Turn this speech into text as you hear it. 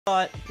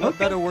thought, what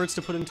better words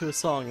to put into a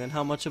song than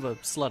how much of a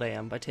slut I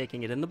am by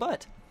taking it in the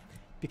butt?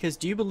 Because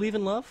do you believe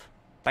in love?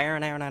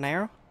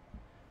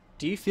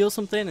 Do you feel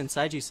something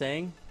inside you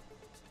saying,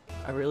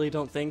 I really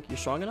don't think you're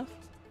strong enough?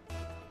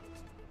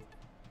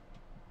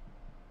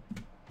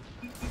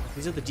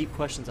 These are the deep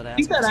questions that I ask I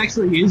think that myself.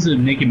 actually is a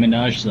Nicki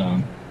Minaj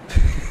song.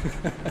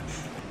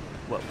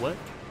 What?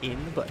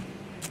 In the butt.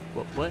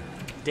 What?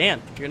 Dan,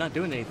 you're not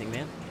doing anything,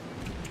 man.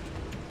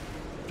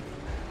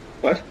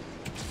 What?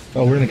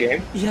 Oh, we're in the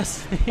game?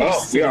 Yes.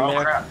 Oh, yeah,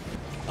 oh, crap.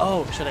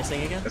 Oh, should I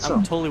sing again? That's I'm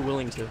all. totally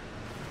willing to.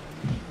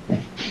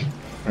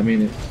 I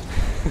mean,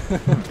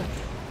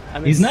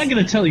 He's not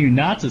gonna tell you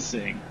not to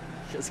sing.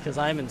 Because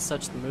I'm in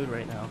such the mood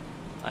right now.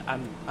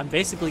 I'm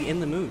basically in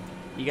the mood.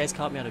 You guys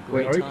caught me at a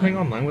great wait, are you time. playing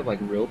online with, like,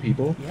 real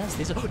people? Yes,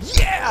 these are. Oh,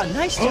 yeah!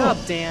 Nice job,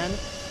 Dan!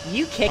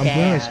 You kick I'm ass!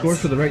 glad I scored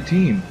for the right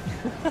team.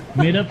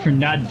 Made up for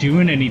not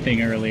doing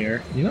anything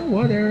earlier. You know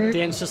what, Eric?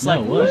 Dan's just No,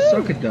 like, what? woo!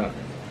 Suck a duck.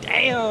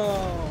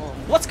 Damn!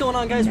 What's going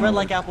on, guys? Red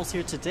Like Apples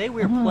here. Today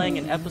we are playing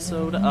an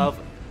episode of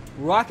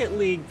Rocket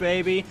League,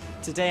 baby.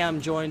 Today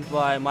I'm joined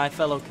by my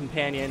fellow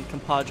companion,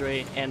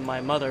 compadre, and my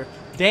mother,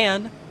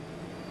 Dan.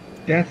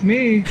 That's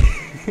me.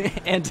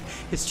 And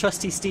his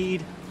trusty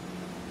steed,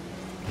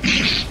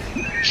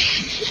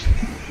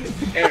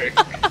 Eric.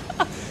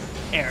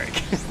 Eric.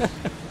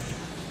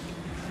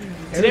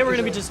 Today we're going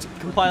to be just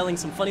compiling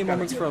some funny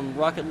moments from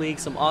Rocket League,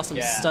 some awesome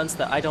stunts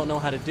that I don't know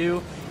how to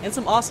do, and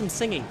some awesome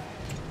singing.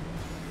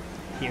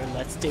 Here,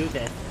 let's do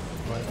this.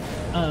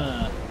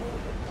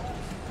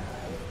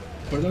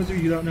 For those of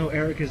you who don't know,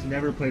 Eric has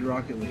never played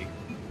Rocket League.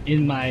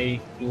 In my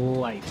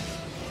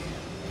life.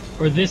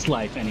 Or this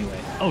life, anyway.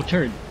 Oh,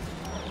 turd.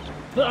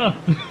 Oh,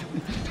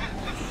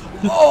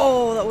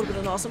 that would have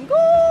been an awesome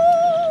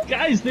goal!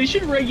 Guys, they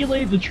should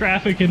regulate the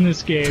traffic in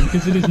this game,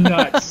 because it is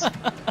nuts.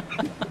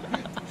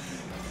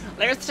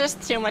 There's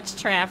just too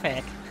much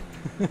traffic.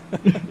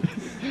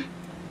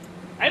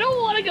 I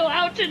don't want to go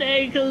out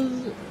today, because,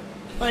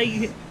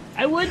 like,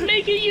 I would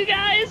make it, you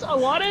guys. I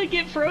want to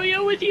get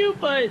froyo with you,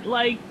 but,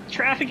 like,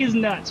 traffic is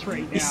nuts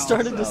right now. You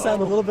started to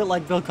sound a little bit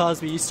like Bill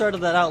Cosby. You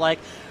started that out like,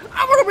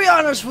 I'm gonna be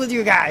honest with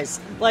you guys.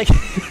 Like,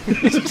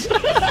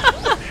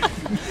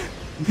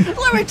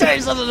 let me tell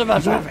you something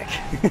about traffic.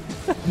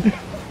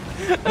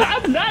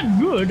 I'm not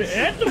good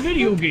at the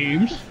video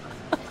games.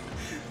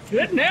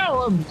 And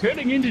now I'm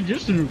turning into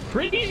just a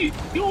crazy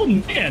old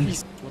man.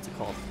 What's it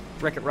called?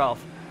 Wreck-It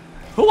Ralph.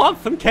 Who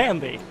wants some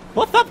candy?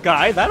 What's up,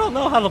 guys? I don't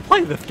know how to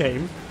play this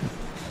game.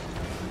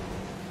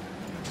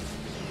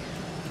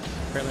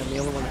 Apparently I'm the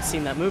only one that's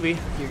seen that movie.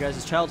 Your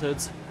guys'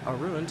 childhoods are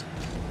ruined.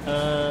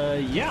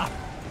 Yeah.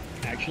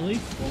 Actually,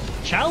 well,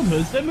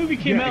 childhoods. That movie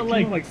came out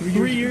like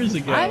 3 years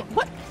ago.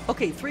 What?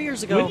 Okay, 3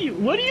 years ago.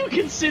 What do you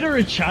consider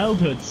a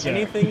childhood, sir?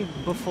 Anything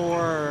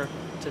before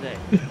today.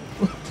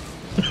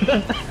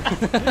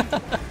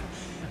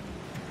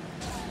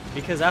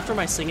 Because after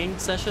my singing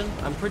session,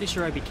 I'm pretty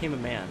sure I became a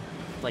man.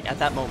 Like, at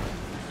that moment.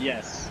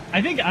 Yes.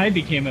 I think I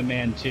became a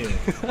man, too.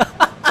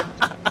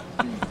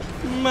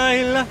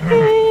 My la,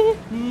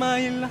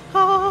 my la,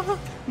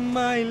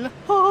 my la,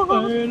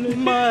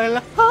 my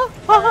la,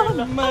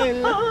 my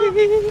la,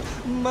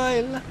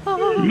 my la,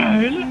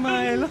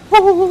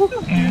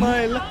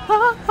 my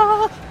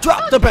la,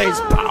 drop the bass,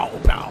 pow,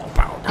 pow,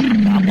 pow,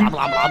 blah,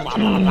 blah, blah,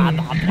 blah,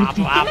 blah, blah,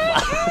 blah,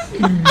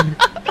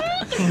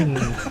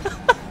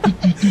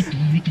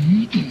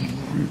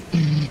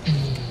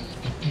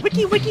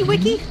 Wiki, wiki,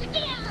 wiki.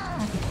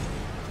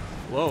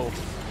 Whoa.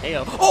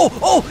 Heyo.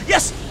 Oh,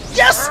 yes!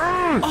 Yes!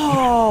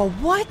 Oh,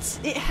 what?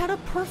 It had a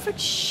perfect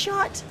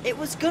shot. It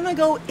was gonna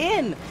go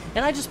in,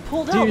 and I just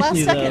pulled out last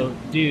second. Though,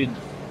 dude,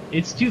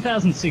 it's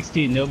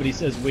 2016. Nobody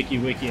says wiki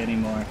wiki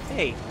anymore.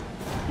 Hey,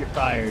 You're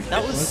fired.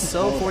 that was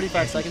so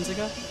 45 seconds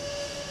ago.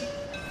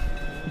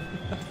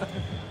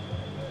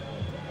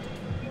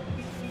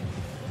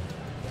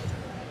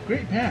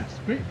 Great pass.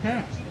 Great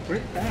pass.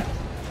 Great pass.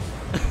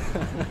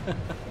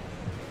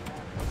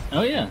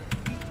 Oh yeah.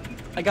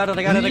 I got it.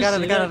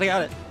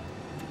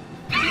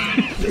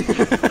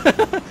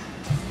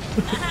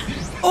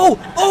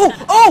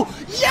 Oh!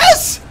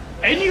 Yes!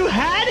 And you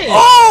had it!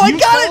 Oh, I you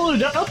got it!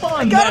 followed up on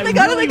I got that it!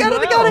 really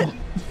well.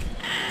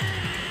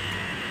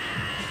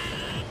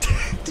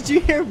 Did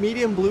you hear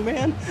Medium Blue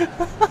Man?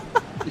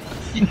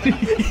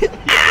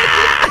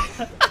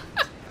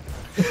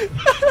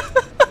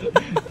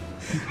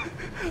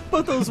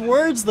 But those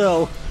words,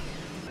 though.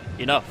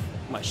 Enough.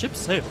 My ship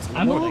sails in the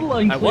I'm a morning. little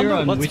I unclear wonder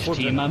on what's which for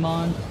team dinner. I'm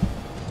on.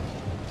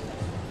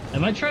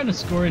 Am I trying to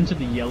score into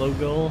the yellow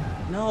goal?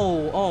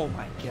 No. Oh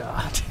my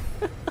god.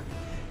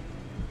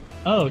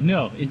 Oh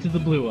no, into the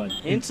blue one.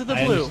 Into the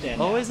I blue. understand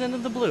now. Always into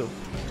the blue.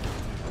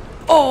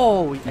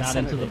 Oh, I Not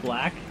centered into the it.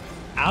 black.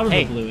 Out of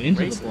Hey, the blue,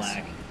 into racist. the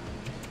black.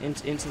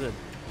 Into the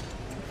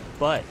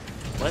butt.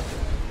 What?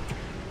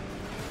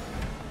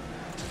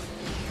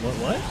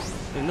 What?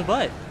 In the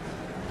butt.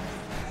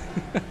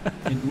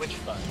 In which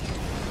butt?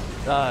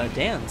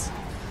 Dan's.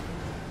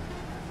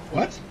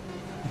 What?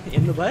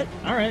 In the butt.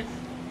 All right.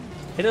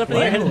 Hit it up in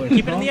the air. Wow,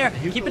 Keep it in the air.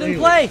 it's Keep it all in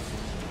play.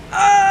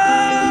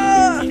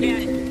 Ah!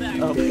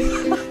 Oh.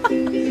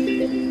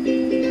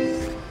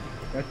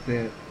 That's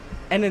it.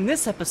 And in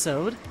this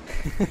episode,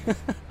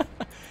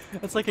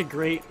 that's like a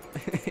great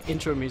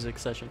intro music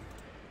session.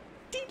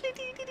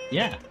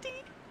 Yeah.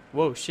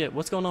 Whoa, shit!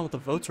 What's going on with the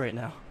votes right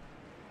now?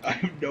 I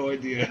have no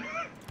idea.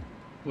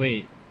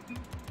 Wait.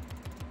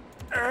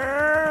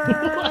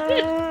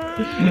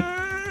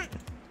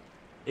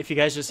 If you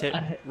guys just hit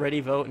ready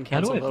vote and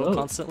cancel How do I vote vote?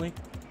 constantly,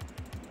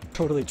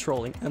 totally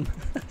trolling them.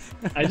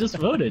 I just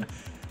voted.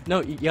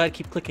 No, you gotta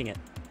keep clicking it.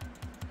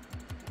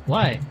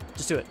 Why?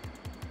 Just do it.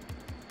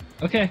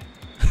 Okay.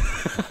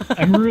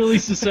 I'm really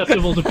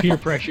susceptible to peer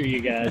pressure, you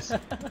guys.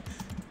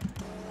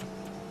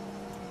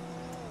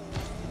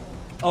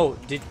 Oh,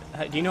 do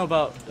you know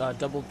about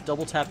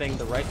double tapping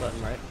the right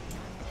button, right?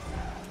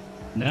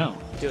 No.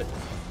 Do it.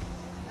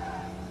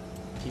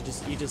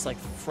 You just like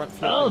front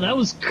flip. Oh, that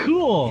was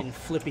cool. And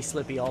flippy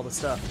slippy all the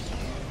stuff.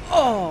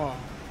 Oh.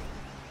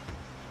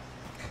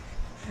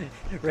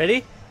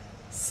 Ready?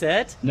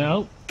 Set.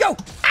 No. Go.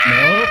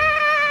 No.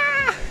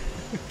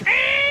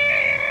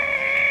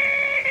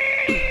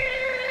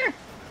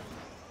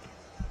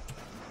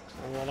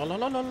 La la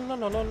la la la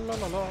la la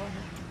la la.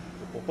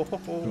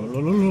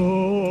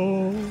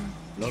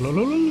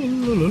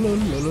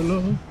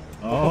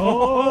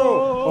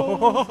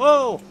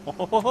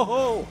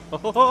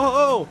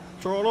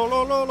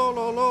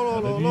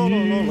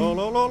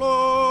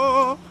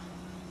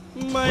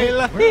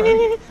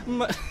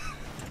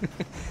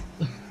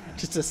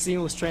 Just a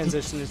seamless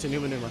transition into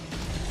Numa Numa.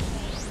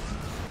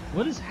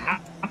 What is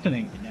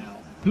happening now?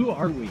 Who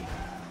are we?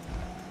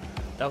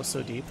 That was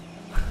so deep.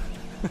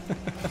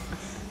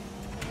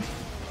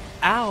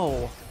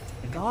 Ow!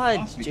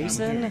 God,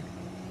 Jason!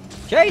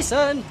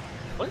 Jason!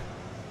 What?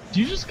 Did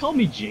you just call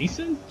me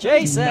Jason?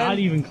 Jason! That's not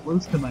even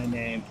close to my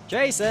name.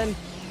 Jason!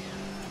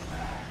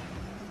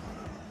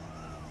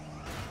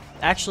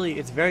 Actually,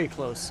 it's very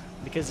close,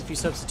 because if you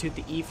substitute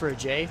the E for a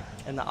J,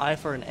 and the I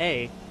for an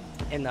A,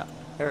 and the...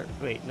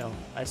 wait, no.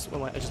 I just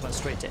went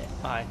straight to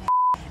I.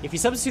 If you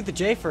substitute the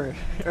J for...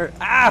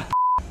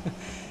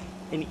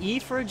 an E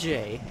for a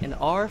J, an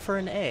R for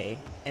an A,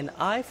 an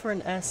I for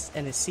an S,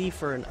 and a C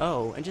for an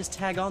O, and just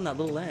tag on that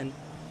little N,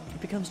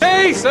 it becomes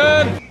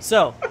Jason!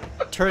 So,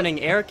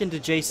 turning Eric into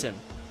Jason.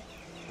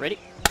 Ready?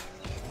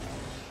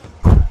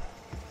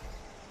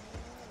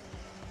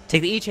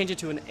 Take the E, change it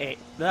to an A.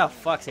 Oh,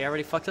 fuck, see, I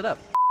already fucked it up.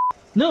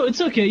 No,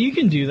 it's okay. You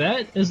can do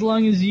that as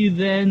long as you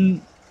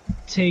then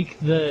take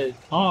the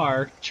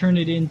R, turn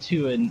it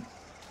into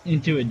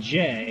a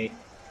J,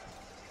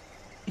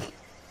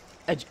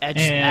 and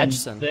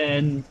Adjson.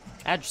 then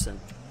Adjson.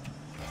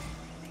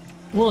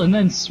 well, and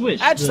then switch.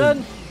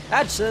 Adjson!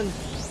 Adjson!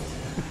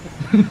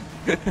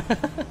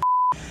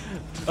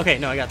 Okay,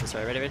 no, I got this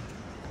right. Ready?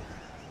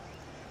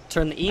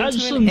 Turn the E into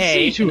Adjson an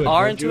A, C to an it,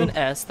 R would into you? an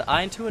S, the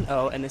I into an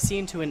O, and the C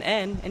into an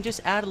N, and just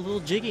add a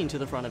little jigging to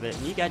the front of it,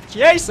 and you got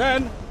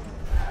Jason!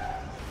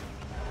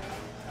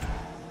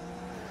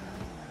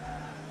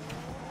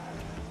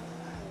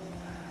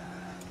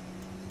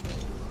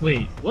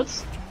 Wait,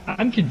 what's?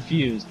 I'm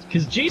confused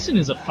because Jason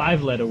is a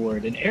 5-letter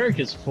word and Eric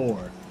is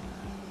 4.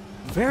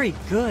 Very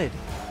good.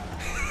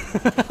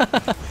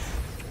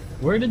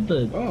 Where did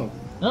the? Oh,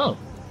 Oh,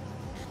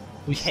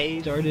 we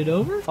Cave. started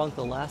over.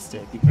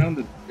 Funkelastic. you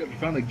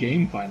found the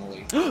game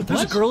finally. There's a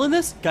What? girl in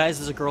this? Guys,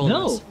 there's a girl in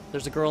No. this.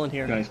 There's a girl in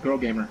here. Guys, girl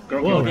gamer.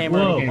 Girl Whoa, gamer. Gamer.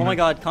 whoa. Oh my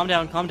god, calm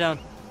down, calm down.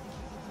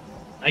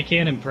 I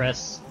can't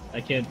impress.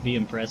 I can't be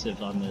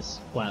impressive on this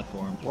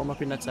platform. Warm up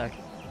your nutsack.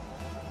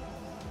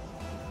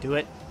 Do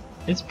it.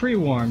 It's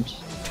pre-warmed.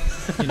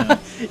 You know.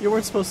 You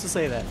weren't supposed to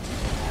say that.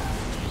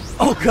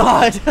 Oh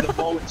god! The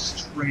ball went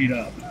straight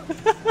up.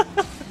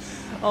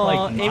 Oh,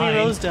 Like Amy mine.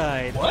 Rose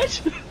died.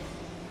 What?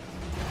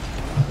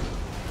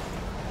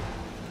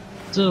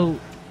 So,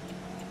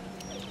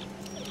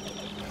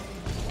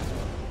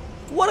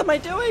 What am I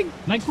doing?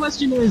 my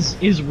question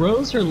is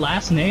Rose her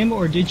last name,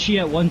 or did she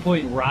at one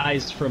point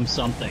rise from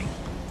something?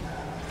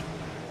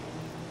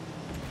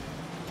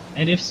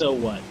 And if so,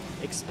 what?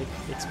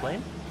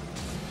 Explain?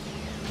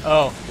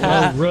 Oh,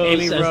 Well, Rose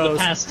Amy as Rose. the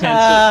past tense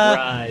of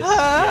rise.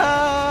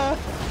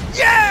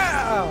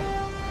 Yeah!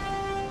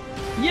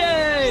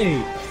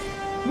 Yay!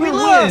 We win!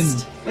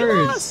 lost! We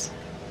Birds. lost!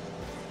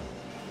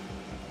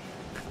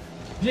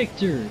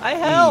 Victor! I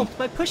helped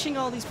by pushing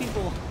all these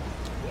people.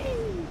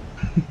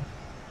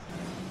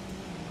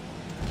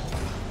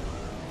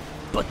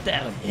 But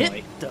that Attaboy.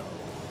 hit, though.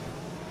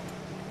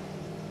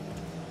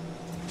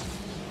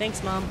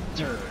 Thanks, Mom.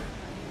 Dirt.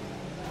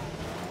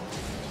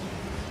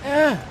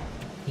 Ah.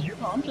 Did your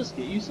mom just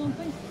get you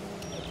something?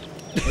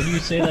 Or do you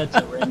say that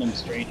to random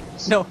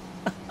strangers? No.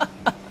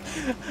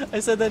 I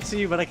said that to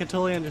you, but I could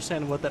totally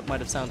understand what that might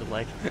have sounded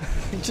like.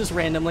 Just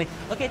randomly.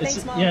 Okay,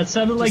 thanks, Mom. Yeah, it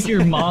sounded like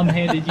your mom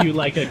handed you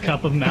like a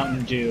cup of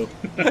Mountain Dew.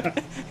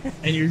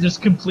 And you're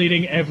just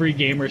completing every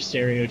gamer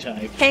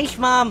stereotype. Thanks,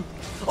 Mom.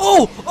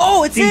 Oh!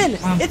 Oh, it's in!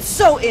 Thanks, Mom. It's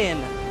so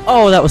in!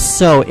 Oh, that was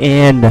so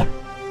in.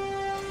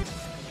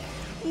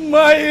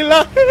 My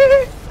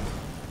life!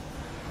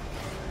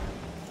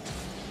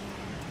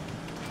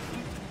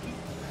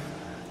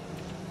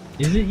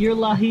 Is it your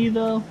Lahi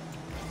though?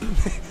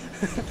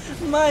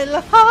 My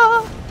la.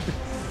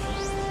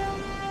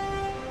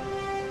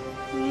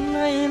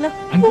 My la.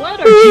 I'm glad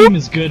our team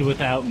is good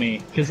without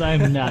me, because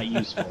I'm not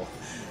useful.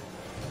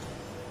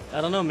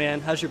 I don't know,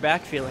 man. How's your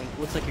back feeling?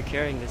 Looks like you're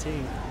carrying the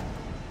team.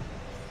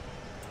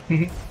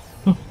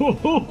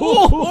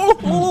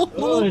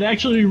 Oh, it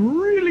actually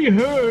really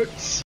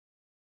hurts.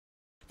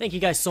 Thank you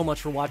guys so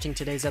much for watching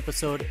today's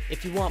episode.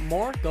 If you want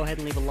more, go ahead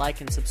and leave a like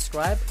and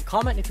subscribe.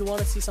 Comment if you want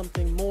to see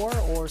something more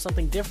or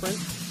something different,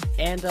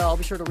 and I'll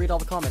be sure to read all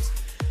the comments.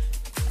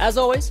 As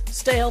always,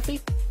 stay healthy,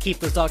 keep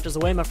those doctors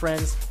away, my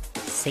friends.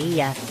 See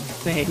ya.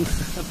 Name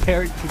a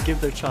parent could give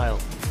their child.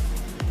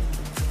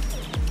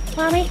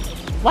 Mommy,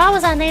 why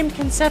was I named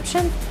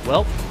Conception?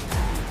 Well,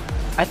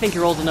 I think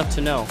you're old enough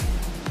to know.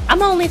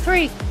 I'm only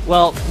 3.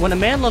 Well, when a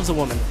man loves a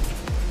woman,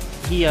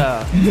 he,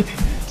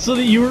 So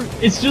that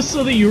it's just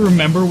so that you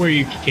remember where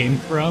you came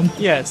from?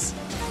 Yes.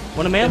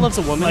 When a man loves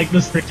a woman, Like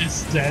the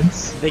strictest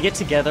sense. they get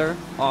together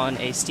on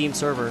a Steam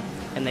server,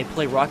 and they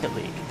play Rocket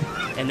League.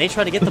 And they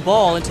try to get the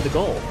ball into the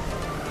goal.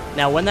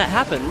 Now, when that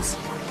happens,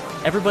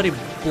 everybody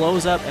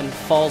blows up and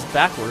falls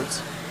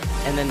backwards,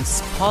 and then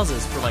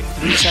pauses for like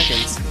 3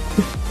 seconds.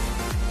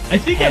 I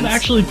think I'm Hence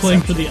actually playing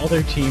for Conception. the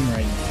other team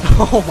right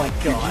now. Oh my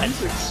god.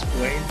 Did you just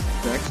explain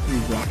sex through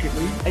Rocket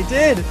League? I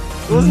did!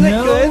 Wasn't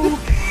No. it good?